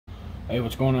Hey,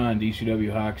 what's going on?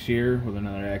 DCW Hawks here with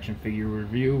another action figure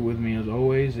review. With me, as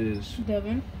always, is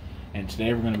Devin. And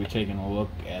today we're going to be taking a look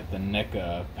at the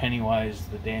Neca Pennywise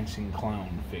the Dancing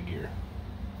Clown figure.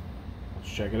 Let's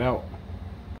check it out.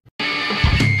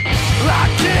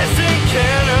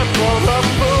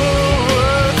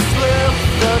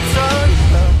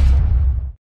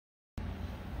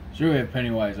 So we have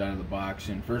Pennywise out of the box,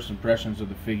 and first impressions of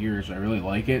the figure is I really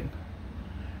like it.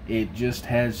 It just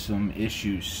has some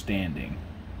issues standing.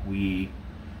 We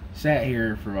sat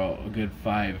here for a good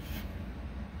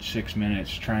 5-6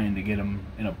 minutes trying to get him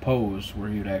in a pose where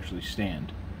he would actually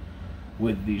stand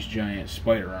with these giant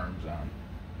spider arms on.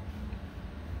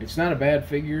 It's not a bad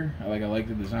figure. I like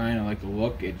the design, I like the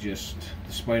look. It just,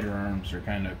 the spider arms are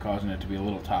kind of causing it to be a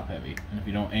little top heavy, and if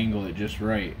you don't angle it just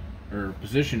right or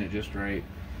position it just right,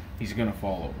 he's gonna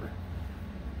fall over.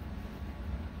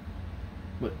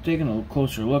 But taking a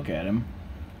closer look at him,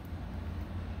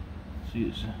 see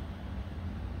his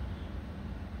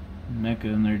Neca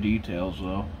in their details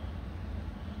though.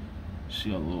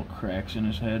 See all the little cracks in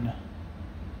his head.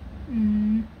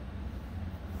 And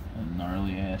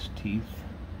gnarly ass teeth.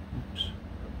 Oops.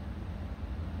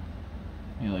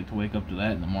 You like to wake up to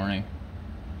that in the morning.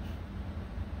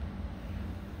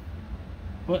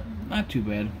 But not too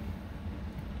bad.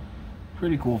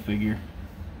 Pretty cool figure.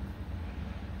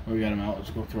 We got him out.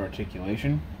 Let's go through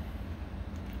articulation.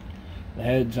 The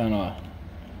head's on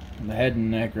the head and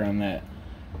neck are on that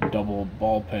double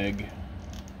ball peg.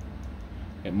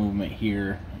 Got movement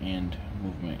here and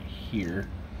movement here.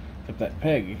 Except that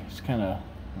peg is kind of,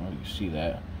 well, you see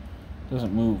that,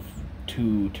 doesn't move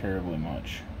too terribly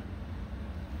much.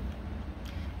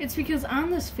 It's because on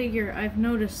this figure, I've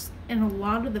noticed in a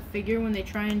lot of the figure when they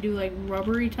try and do like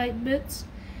rubbery type bits,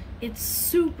 it's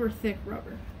super thick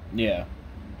rubber. Yeah.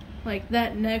 Like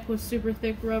that neck was super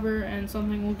thick rubber, and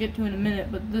something we'll get to in a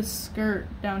minute, but this skirt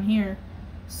down here,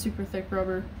 super thick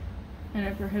rubber, and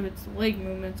it prohibits the leg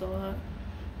movements a lot.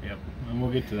 Yep, and we'll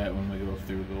get to that when we go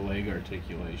through the leg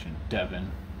articulation.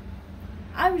 Devin.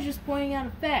 I was just pointing out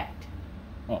a fact.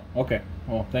 Oh, okay.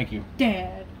 Well, thank you.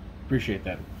 Dad. Appreciate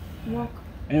that. Welcome.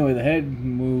 Anyway, the head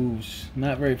moves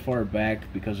not very far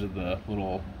back because of the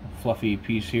little fluffy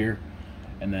piece here,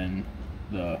 and then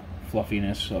the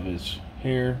fluffiness of his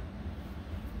hair.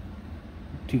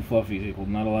 Too fluffy equals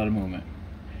not a lot of movement.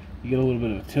 You get a little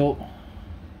bit of a tilt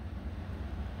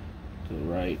to the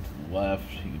right, to the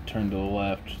left. You can turn to the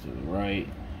left, to the right.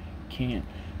 Can't.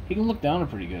 He can look down a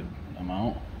pretty good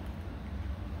amount.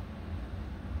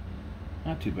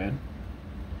 Not too bad.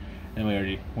 And we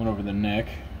already went over the neck.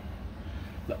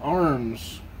 The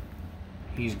arms,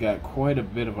 he's got quite a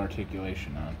bit of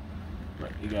articulation on.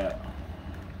 Right, you got,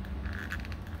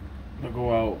 they'll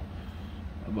go out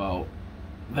about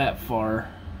that far.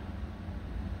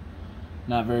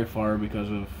 Not very far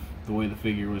because of the way the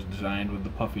figure was designed with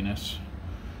the puffiness.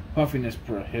 Puffiness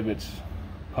prohibits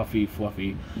puffy,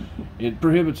 fluffy. It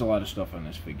prohibits a lot of stuff on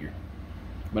this figure.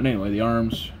 But anyway, the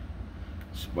arms,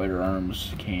 spider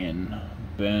arms, can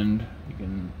bend. You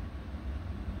can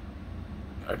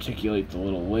articulate the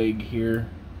little leg here,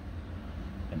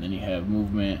 and then you have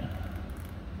movement.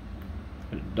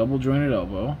 A double jointed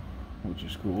elbow, which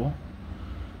is cool.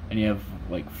 And you have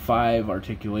like 5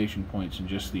 articulation points in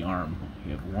just the arm.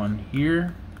 You have one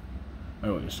here.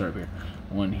 Oh wait, start up here.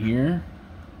 One here,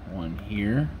 one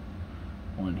here,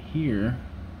 one here,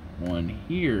 one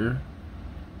here,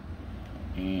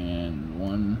 and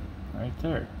one right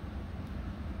there.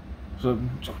 So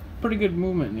it's pretty good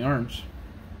movement in the arms.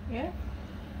 Yeah.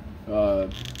 The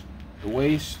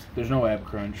waist, there's no ab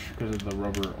crunch because of the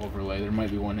rubber overlay. There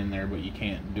might be one in there, but you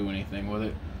can't do anything with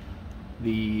it.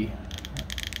 The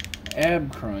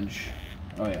ab crunch,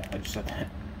 oh yeah, I just said that.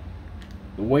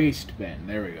 The waist bend,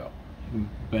 there we go. You can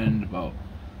bend about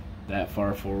that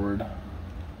far forward.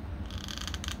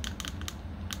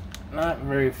 Not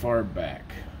very far back.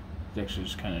 It's actually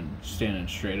just kind of standing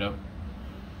straight up.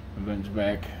 It bends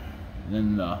back. And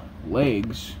then the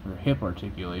legs, or hip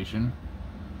articulation,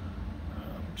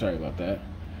 sorry about that,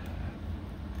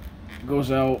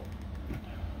 goes out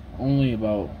only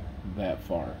about that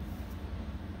far.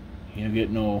 You don't get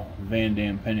no Van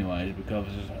Damme Pennywise because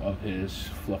of his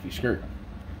fluffy skirt.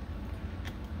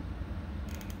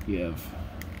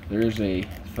 There's a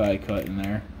thigh cut in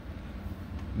there,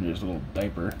 and there's a little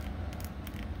diaper.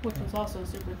 Which is also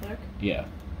super thick. Yeah.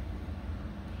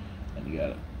 And you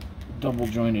got double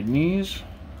jointed knees,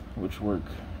 which work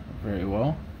very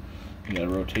well. You got a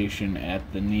rotation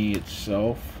at the knee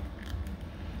itself,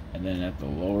 and then at the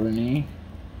lower knee,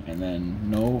 and then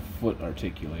no foot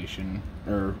articulation,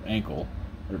 or ankle,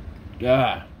 or,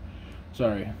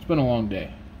 sorry, it's been a long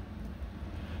day.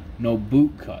 no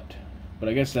boot cut. But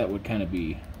I guess that would kind of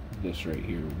be this right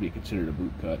here, would be considered a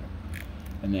boot cut.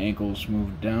 And the ankles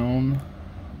move down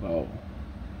about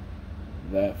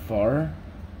that far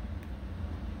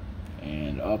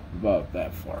and up about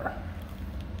that far.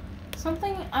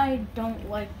 Something I don't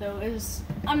like though is,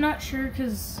 I'm not sure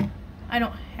because I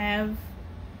don't have,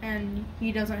 and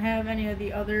he doesn't have any of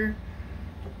the other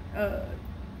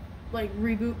like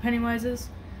reboot Pennywises,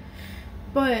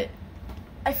 but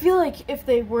I feel like if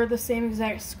they were the same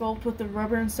exact sculpt with the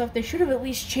rubber and stuff, they should have at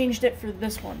least changed it for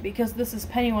this one, because this is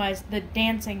Pennywise the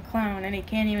dancing clown and he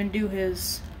can't even do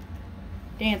his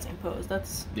dancing pose.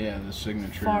 That's the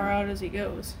signature far out as he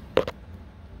goes.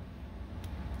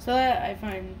 So that I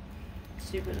find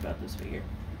stupid about this figure.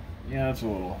 Yeah, that's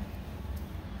a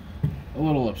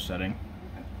little upsetting.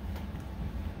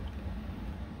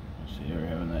 Let's see, we're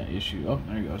having that issue. Oh,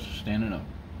 there he goes, standing up.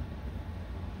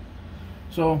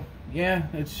 So yeah,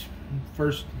 it's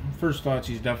first thoughts,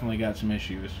 he's definitely got some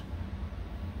issues,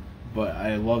 but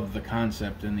I love the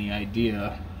concept and the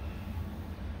idea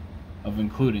of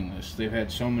including this. They've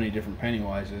had so many different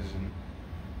Pennywises, and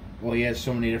well, he has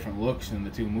so many different looks in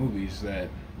the two movies that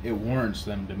it warrants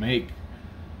them to make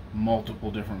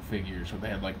multiple different figures. So they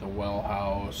had like the well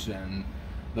house and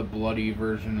the bloody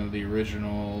version of the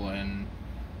original, and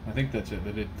I think that's it.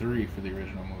 They did 3 for the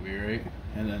original movie, right?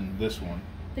 And then this one.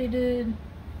 They did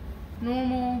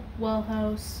normal, well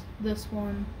house, this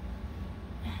one.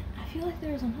 I feel like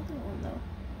there was another one though.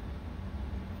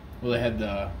 Well, they had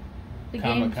the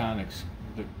Comic-Conics.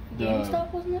 The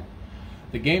GameStop, wasn't it?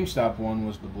 The GameStop one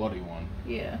was the bloody one.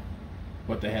 Yeah.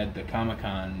 But they had the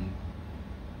Comic-Con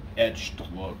etched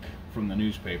look from the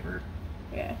newspaper.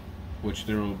 Yeah. Which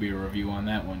there will be a review on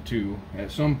that one too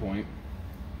at some point.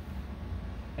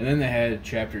 And then they had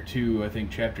Chapter 2. I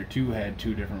think Chapter 2 had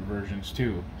 2 different versions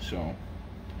too. So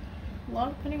a lot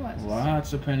of Pennywise.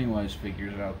 Lots of Pennywise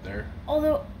figures out there.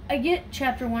 Although I get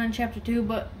Chapter 1 and Chapter 2,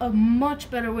 but a much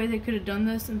better way they could have done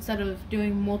this instead of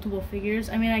doing multiple figures.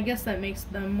 I mean, I guess that makes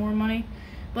them more money,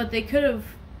 but they could have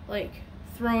like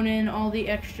thrown in all the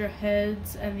extra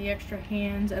heads and the extra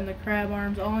hands and the crab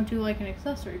arms all into like an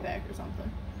accessory pack or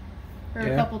something. Or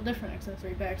a couple different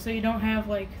accessory packs, so you don't have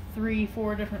like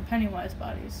 3-4 different Pennywise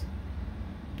bodies.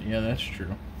 Yeah, that's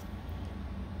true.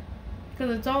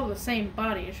 Because it's all the same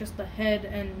body, it's just the head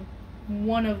and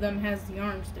one of them has the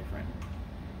arms different.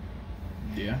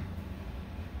 Yeah.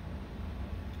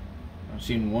 I've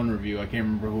seen one review, I can't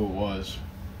remember who it was,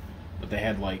 but they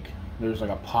had like, there's like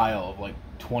a pile of like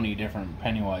 20 different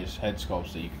Pennywise head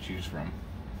sculpts that you could choose from.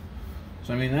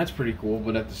 So I mean, that's pretty cool,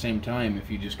 but at the same time, if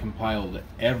you just compiled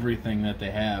everything that they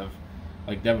have,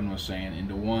 like Devin was saying,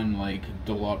 into one like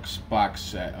deluxe box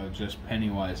set of just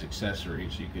Pennywise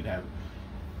accessories, you could have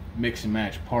mix and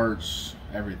match parts,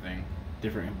 everything.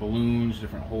 Different balloons,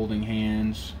 different holding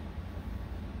hands,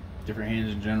 different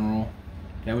hands in general.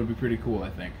 That would be pretty cool, I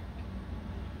think.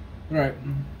 Alright,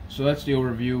 so that's the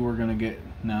overview. We're going to get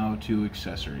now to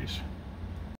accessories.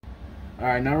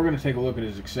 Alright, now we're going to take a look at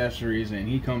his accessories, and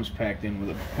he comes packed in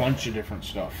with a bunch of different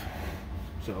stuff.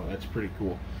 So that's pretty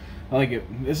cool. I like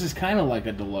it. This is kind of like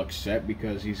a deluxe set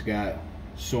because he's got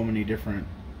so many different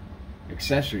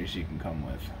accessories he can come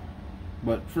with.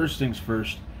 But first things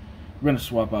first, we're going to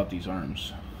swap out these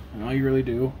arms. And all you really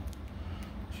do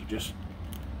is you just,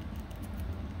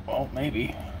 well,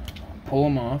 maybe pull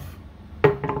them off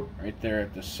right there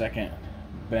at the second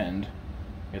bend.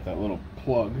 Get that little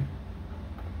plug.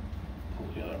 Pull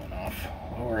the other one off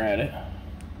while we're at it.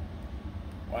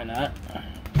 Why not?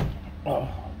 Oh,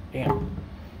 damn.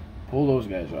 Pull those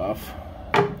guys off.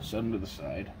 Set them to the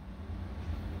side.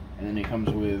 And then he comes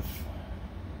with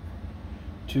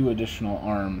 2 additional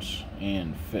arms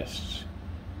and fists.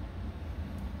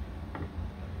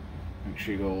 Make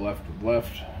sure you go left with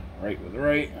left, right with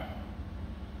right.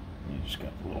 And you just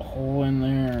got the little hole in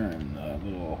there and the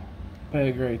little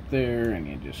peg right there, and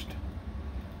you just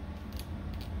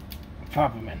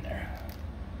pop them in there.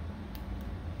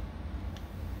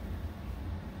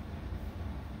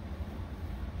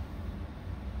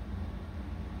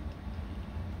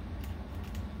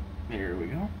 There we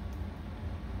go.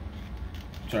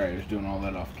 Sorry, I was doing all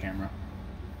that off camera.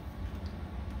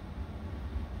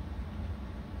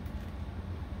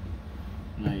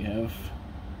 Now you have...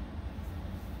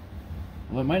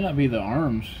 Well, it might not be the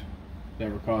arms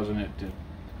that were causing it to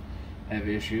have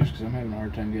issues, because I'm having a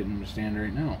hard time getting them to stand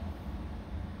right now.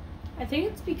 I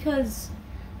think it's because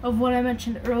of what I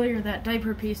mentioned earlier, that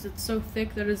diaper piece that's so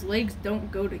thick that his legs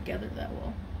don't go together that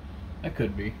well. That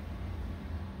could be.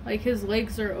 Like, his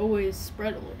legs are always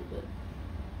spread a little bit.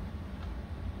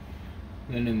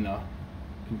 Then in the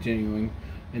continuing,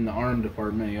 In the arm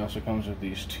department, he also comes with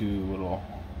these two little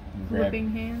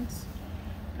gripping hands,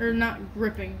 or not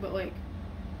gripping, but like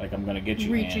I'm gonna get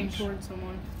you reaching hands. towards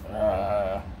someone.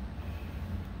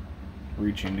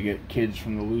 Reaching to get kids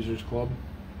from the Losers Club.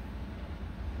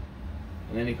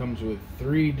 And then he comes with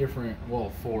 3 different,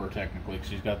 well, 4 technically, because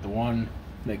he's got the one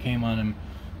that came on him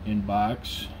in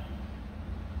box,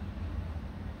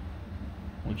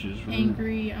 which is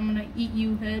angry, I'm gonna eat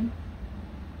you head.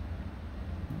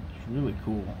 It's really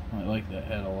cool. I like that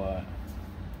head a lot.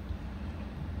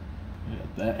 We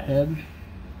got that head.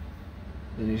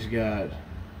 Then he's got,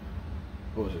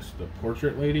 what was this, the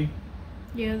portrait lady?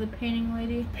 Yeah, the painting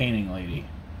lady. Painting lady.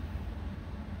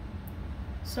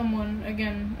 Someone,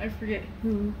 again, I forget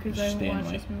who, because I haven't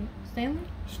watched this movie. Stanley?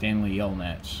 Stanley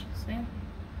Yelnats. Stanley?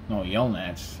 No,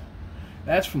 Yelnats.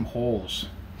 That's from Holes.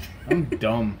 I'm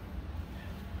dumb.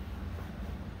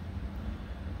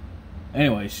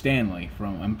 Anyway, Stanley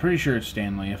from, I'm pretty sure it's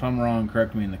Stanley. If I'm wrong,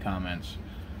 correct me in the comments.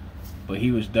 But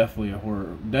he was definitely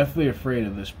afraid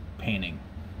of this painting.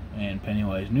 And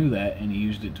Pennywise knew that, and he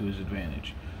used it to his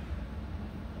advantage.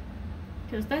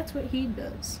 Because that's what he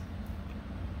does.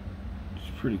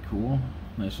 It's pretty cool.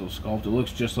 Nice little sculpt. It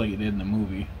looks just like it did in the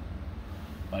movie.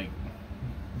 Like,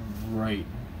 right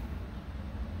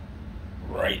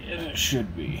as it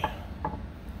should be.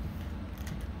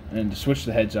 And to switch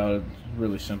the heads out, it's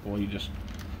really simple. You just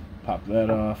pop that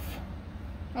off.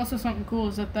 Also, something cool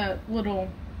is that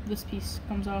this piece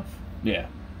comes off. Yeah.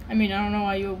 I mean, I don't know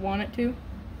why you would want it to.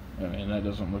 I mean, that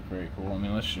doesn't look very cool. I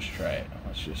mean, let's just try it.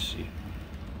 Let's just see.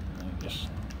 Just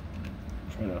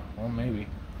try to, well, maybe.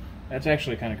 That's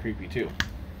actually kind of creepy, too.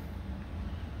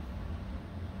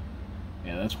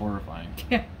 Yeah, that's horrifying.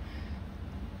 Yeah.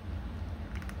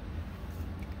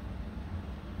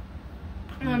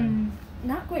 I'm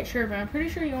not quite sure, but I'm pretty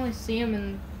sure you only see him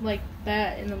in, like,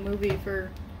 that in the movie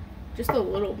for just a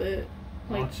little bit.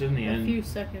 Like, it's in the end. A few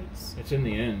seconds. It's in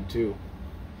the end, too.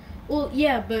 Well,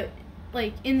 yeah, but,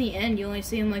 like, in the end, you only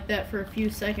see him like that for a few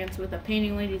seconds with a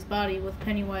painting lady's body with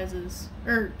Pennywise's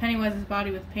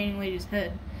body with painting lady's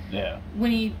head. Yeah.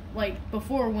 When he, like,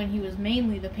 before, when he was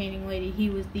mainly the painting lady, he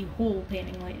was the whole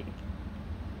painting lady.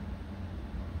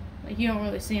 Like, you don't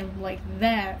really see him like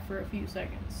that for a few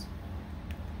seconds.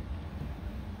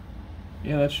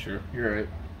 Yeah, that's true. You're right.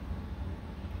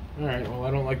 Alright, well,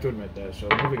 I don't like to admit that, so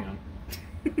moving on.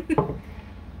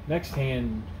 Next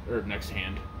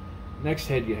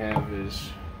head you have is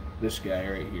this guy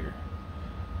right here.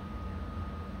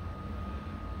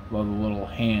 Well, the little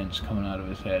hands coming out of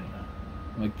his head.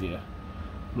 Like the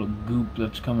little goop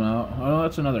that's coming out. Oh,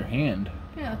 that's another hand.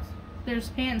 Yeah, there's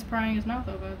hands prying his mouth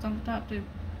open. It's on the top, too.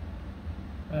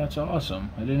 That's awesome.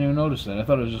 I didn't even notice that. I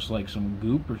thought it was just like some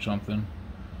goop or something.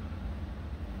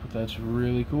 But that's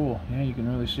really cool. Yeah, you can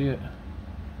really see it.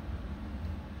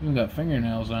 Even got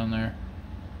fingernails on there.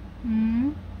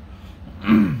 Mm-hmm.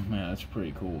 Yeah, that's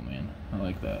pretty cool, man. I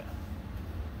like that.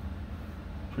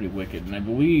 Pretty wicked. And I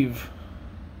believe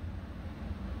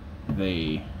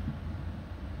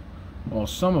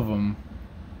some of them,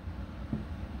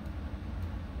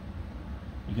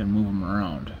 you can move them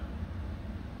around.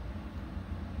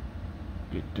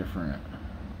 Get different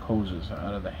poses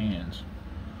out of the hands.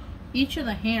 Each of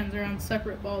the hands are on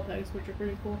separate ball pegs, which are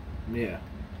pretty cool. Yeah.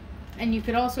 And you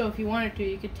could also, if you wanted to,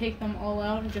 you could take them all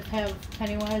out and just have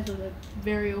Pennywise with a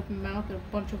very open mouth and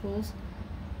a bunch of holes.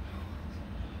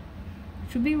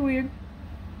 Which would be weird.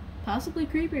 Possibly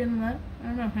creepier than that. I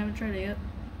don't know, haven't tried it yet.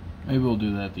 Maybe we'll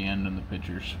do that at the end in the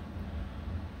pictures.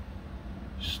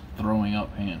 Just throwing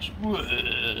up hands.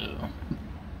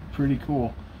 Pretty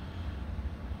cool.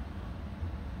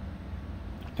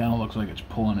 Kind of looks like it's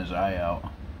pulling his eye out.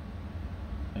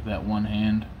 Like that one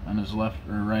hand on his left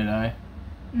or right eye.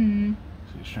 Mm-hmm.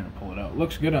 So he's trying to pull it out.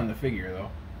 Looks good on the figure,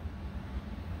 though.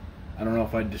 I don't know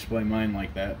if I'd display mine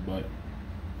like that, but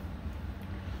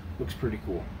looks pretty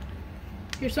cool.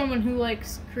 If you're someone who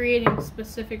likes creating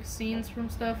specific scenes from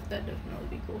stuff, that definitely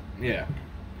be cool. Yeah.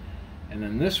 And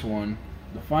then this one,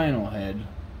 the final head,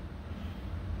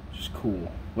 which is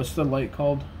cool. What's the light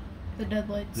called? The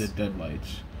deadlights. The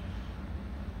deadlights.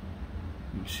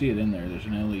 You can see it in there. There's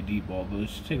an LED bulb. But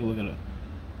let's take a look at it.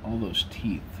 All those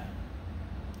teeth.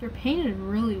 They're painted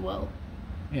really well.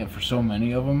 Yeah, for so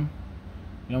many of them.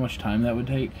 You know how much time that would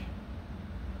take?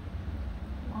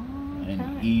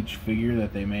 And each figure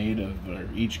that they made or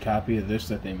each copy of this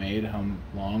that they made, how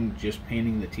long just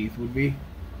painting the teeth would be.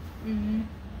 Mm-hmm.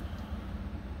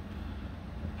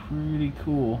 Pretty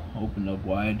cool. Opened up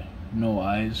wide, no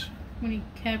eyes. When he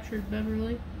captured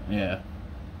Beverly. Yeah.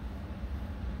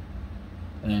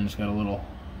 And then it's got a little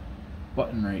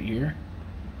button right here.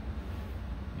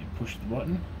 You push the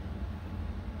button.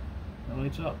 It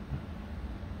lights up.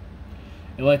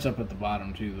 It lights up at the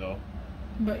bottom too, though.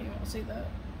 But you won't see that.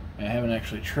 I haven't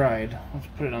actually tried. Let's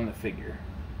put it on the figure.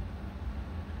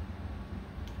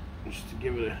 Just to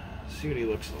give it a... see what he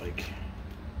looks like.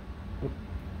 Oop.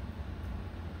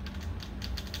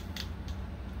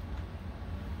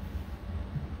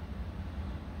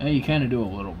 Yeah, you kind of do a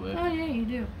little bit. Oh, yeah, you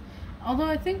do. Although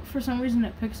I think for some reason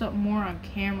it picks up more on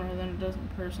camera than it does in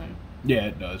person. Yeah,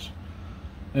 it does.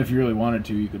 If you really wanted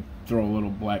to, you could throw a little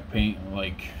black paint,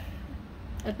 like...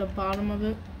 at the bottom of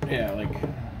it? Yeah, like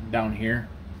down here,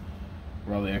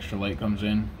 where all the extra light comes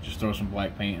in. Just throw some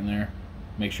black paint in there.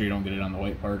 Make sure you don't get it on the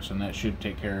white parts, and that should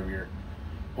take care of your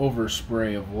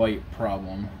overspray of light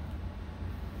problem.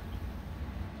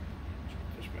 Let's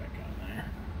put this back on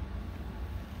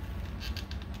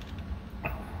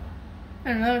there.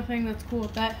 And another thing that's cool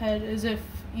with that head is if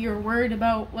you're worried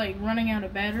about like running out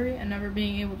of battery and never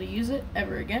being able to use it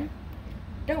ever again,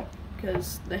 don't,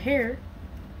 because the hair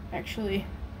actually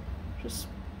just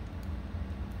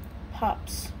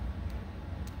pops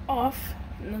off,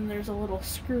 and then there's a little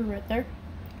screw right there.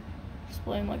 Just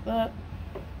play them like that.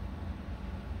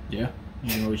 Yeah,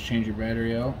 you can always change your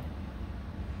battery out.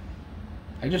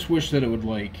 I just wish that it would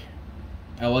like,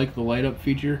 I like the light up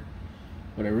feature,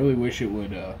 but I really wish it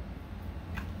would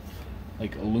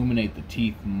like illuminate the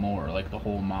teeth more, like the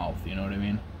whole mouth, you know what I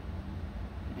mean?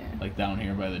 Yeah. Like down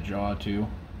here by the jaw too.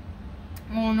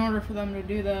 Well, in order for them to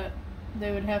do that,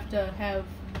 they would have to have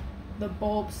the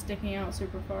bulb sticking out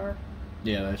super far.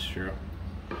 Yeah, that's true.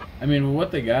 I mean,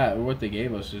 what they got, what they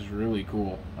gave us is really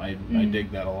cool. I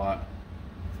dig that a lot.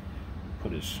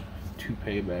 Put his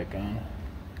toupee back on.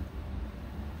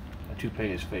 A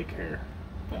toupee is fake hair.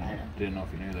 I didn't know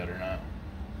if you knew that or not.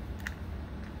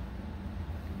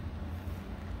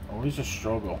 Always a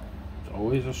struggle. It's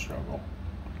always a struggle.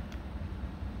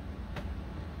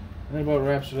 And that about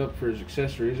wraps it up for his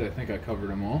accessories. I think I covered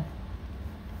them all.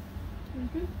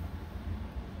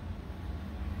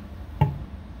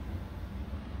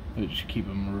 We'll just keep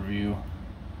them review.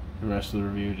 The rest of the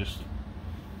review just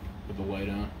with the light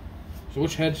on. So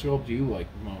which head sculpt do you like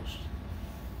the most?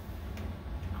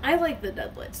 I like the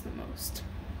deadlights the most.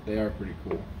 They are pretty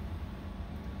cool.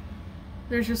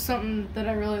 There's just something that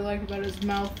I really like about his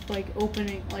mouth, like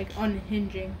opening, like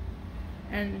unhinging.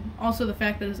 And also the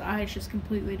fact that his eyes just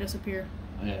completely disappear.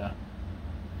 Yeah.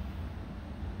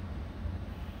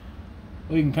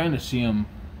 Well, you can kind of see them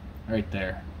right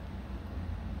there.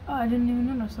 Oh, I didn't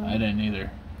even notice that. I didn't either.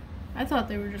 I thought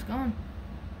they were just gone.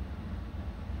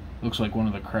 Looks like one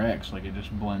of the cracks, like it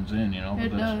just blends in, you know? It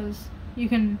does. You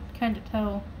can kind of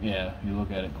tell. Yeah, you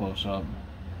look at it close up.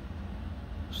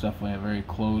 It's definitely a very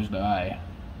closed eye.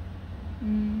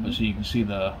 But so you can see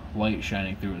the light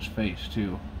shining through his face,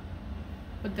 too.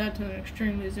 But that's an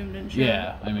extremely zoomed in shot.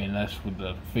 Yeah, I mean, that's with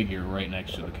the figure right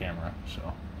next to the camera,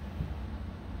 so.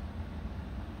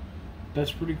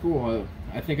 That's pretty cool.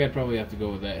 I think I'd probably have to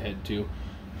go with that head, too.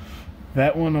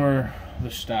 That one or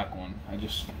the stock one. I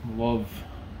just love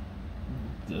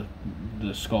the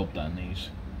sculpt on these.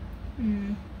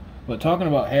 But talking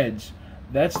about heads,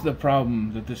 that's the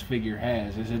problem that this figure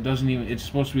has, is it doesn't even, it's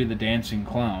supposed to be the dancing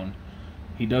clown.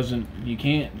 He doesn't, you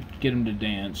can't get him to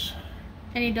dance.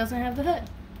 And he doesn't have the head.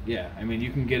 Yeah, I mean,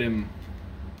 you can get him,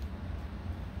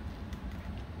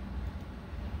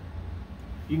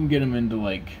 into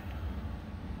like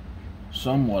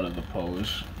somewhat of the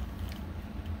pose,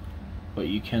 but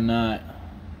you cannot,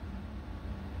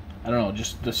 I don't know,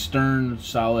 just the stern,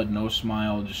 solid, no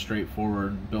smile, just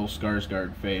straightforward Bill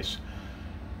Skarsgård face.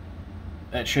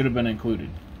 That should have been included.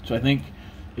 So I think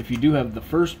if you do have the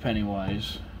first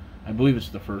Pennywise, I believe it's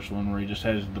the first one where he just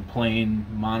has the plain,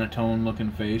 monotone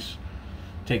looking face,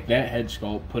 take that head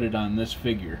sculpt, put it on this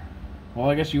figure. Well,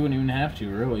 I guess you wouldn't even have to,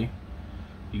 really.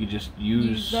 You could just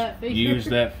use that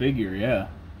figure, yeah.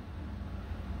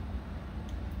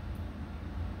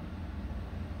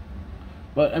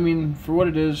 But, I mean, for what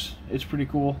it is, it's pretty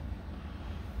cool.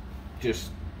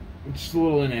 Just, it's a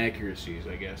little inaccuracies,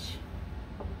 I guess.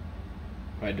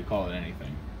 If I had to call it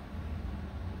anything.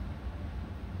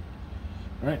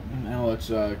 Alright, now let's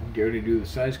get ready to do the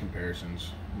size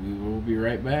comparisons. We will be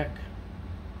right back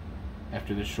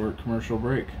after this short commercial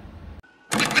break.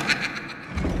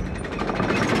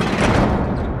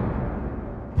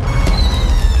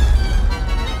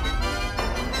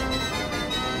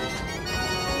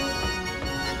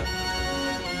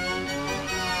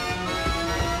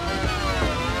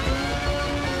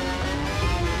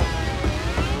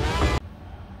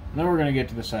 Now we're going to get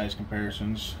to the size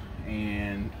comparisons,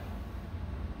 and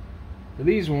for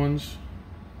these ones,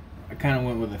 I kind of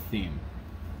went with a theme.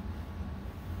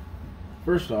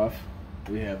 First off,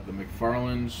 we have the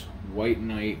McFarlane's White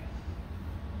Knight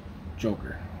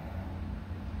Joker.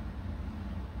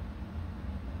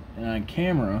 And on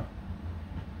camera,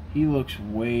 he looks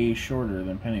way shorter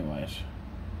than Pennywise.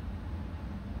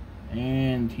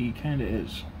 And he kind of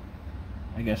is.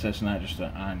 I guess that's not just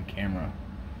an on-camera.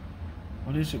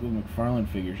 What is it with McFarlane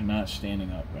figures not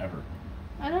standing up ever?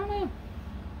 I don't know.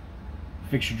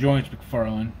 Fix your joints,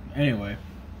 McFarlane. Anyway,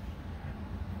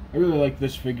 I really like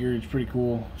this figure. It's pretty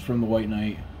cool. It's from the White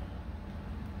Knight.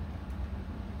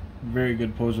 Very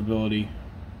good posability.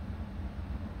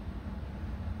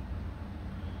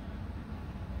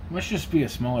 Must just be a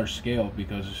smaller scale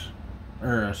because,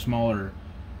 or a smaller,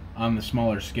 on the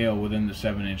smaller scale within the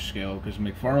 7-inch scale, because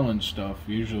McFarlane's stuff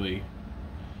usually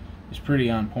is pretty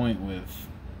on point with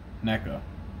NECA.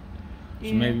 So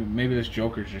Yeah. maybe this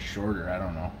Joker's just shorter. I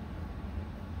don't know.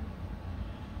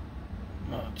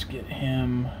 Let's get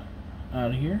him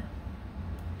out of here.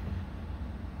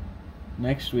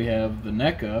 Next we have the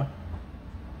NECA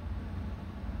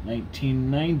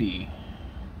 1990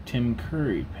 Tim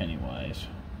Curry Pennywise.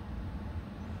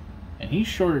 And he's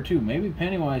shorter too. Maybe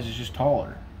Pennywise is just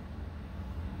taller.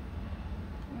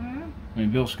 Mm-hmm. I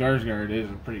mean, Bill Skarsgård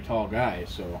is a pretty tall guy,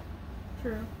 so...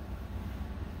 True.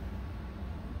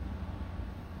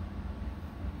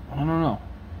 I don't know.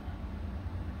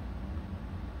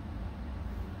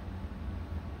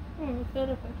 Look that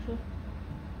up, actually.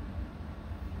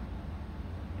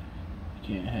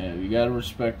 You gotta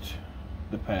respect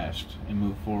the past and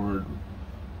move forward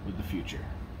with the future.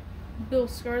 Bill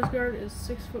Skarsgård is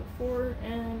 6'4",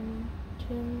 and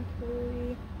Tim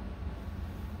Curry.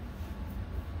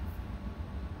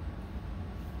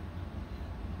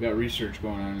 We got research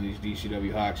going on in these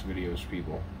DCW Hawks videos,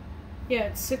 people. Yeah,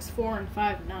 it's 6'4" and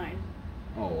 5'9".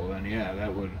 Oh, well then, yeah,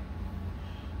 that would...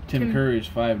 Tim Curry's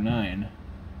 5'9".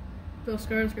 Bill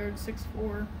Skarsgård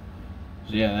 6'4".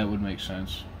 So yeah, that would make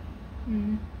sense.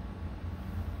 Mm-hmm.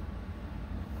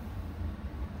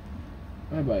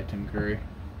 Bye-bye, Tim Curry.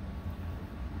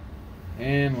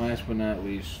 And last but not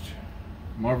least,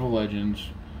 Marvel Legends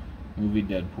movie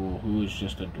Deadpool, who is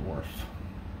just a dwarf.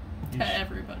 To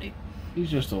everybody. He's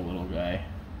just a little guy.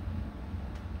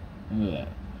 Look at that.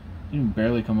 He can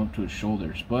barely come up to his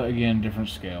shoulders. But again, different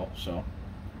scale, so...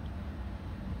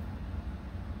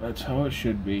 That's how it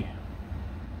should be.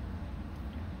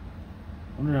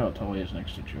 Wonder how tall he is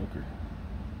next to Joker.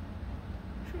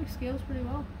 I'm sure he scales pretty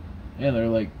well. Yeah, they're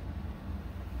like...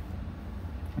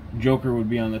 Joker would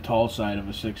be on the tall side of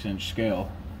a 6-inch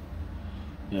scale.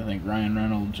 I think Ryan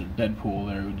Reynolds or Deadpool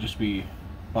there would just be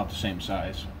about the same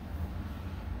size.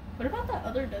 What about that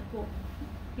other Deadpool?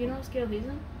 You know what scale he's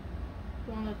in?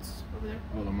 The one that's over there?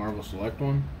 Oh, the Marvel Select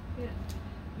one? Yeah.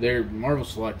 Their Marvel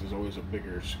Select is always a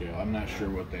bigger scale. I'm not sure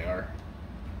what they are.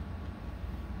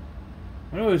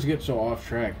 I always get so off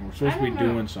track. We're supposed to be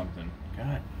doing something.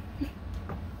 God.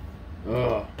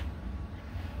 Ugh.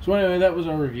 So anyway, that was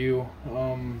our review.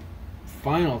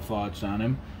 Final thoughts on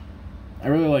him. I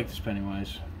really like this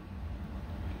Pennywise.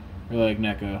 I really like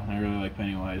NECA. I really like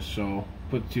Pennywise. So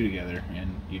put the two together,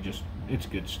 and it's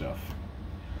good stuff.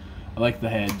 I like the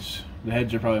heads. The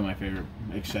heads are probably my favorite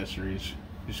accessories,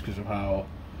 just because of how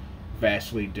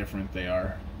vastly different they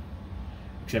are.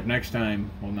 Except next time,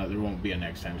 well, no, there won't be a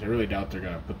next time. 'Cause I really doubt they're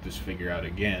going to put this figure out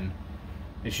again.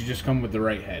 It should just come with the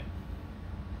right head.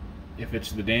 If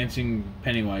it's the dancing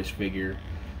Pennywise figure,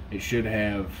 it should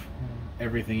have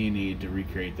everything you need to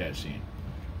recreate that scene.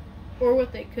 Or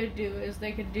what they could do is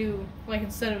they could do, like,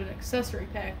 instead of an accessory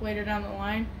pack later down the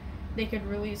line, they could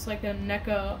release like a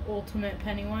NECA Ultimate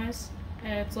Pennywise,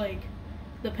 and it's like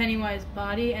the Pennywise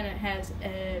body, and it has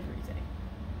everything.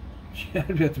 Yeah,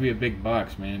 it'd have to be a big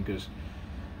box, man, because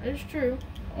That is true.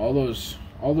 all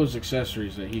those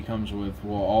accessories that he comes with,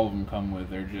 well, all of them come with.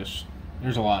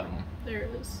 There's a lot of them. There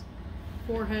it is.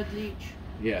 4 heads each.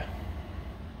 Yeah.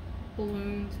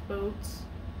 Balloons, boats.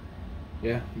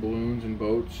 Yeah, balloons and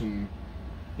boats, and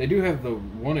they do have the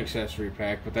one accessory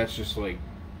pack, but that's just like,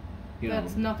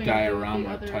 That's nothing to do with the diorama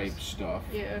others. type stuff.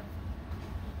 Yeah.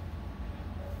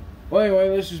 Well, anyway,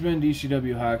 this has been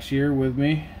DCW Hawks here with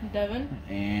me, Devin.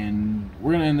 and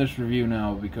we're gonna end this review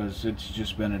now because it's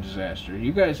just been a disaster.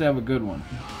 You guys have a good one.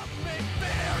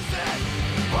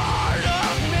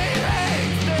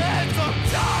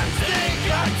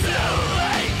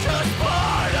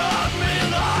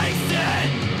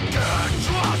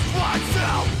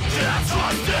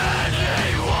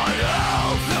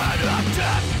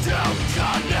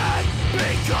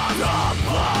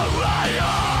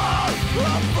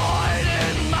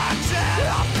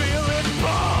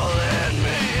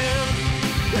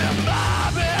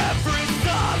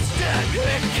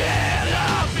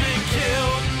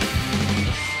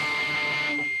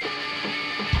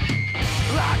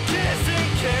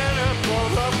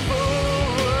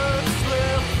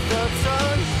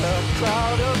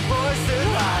 out of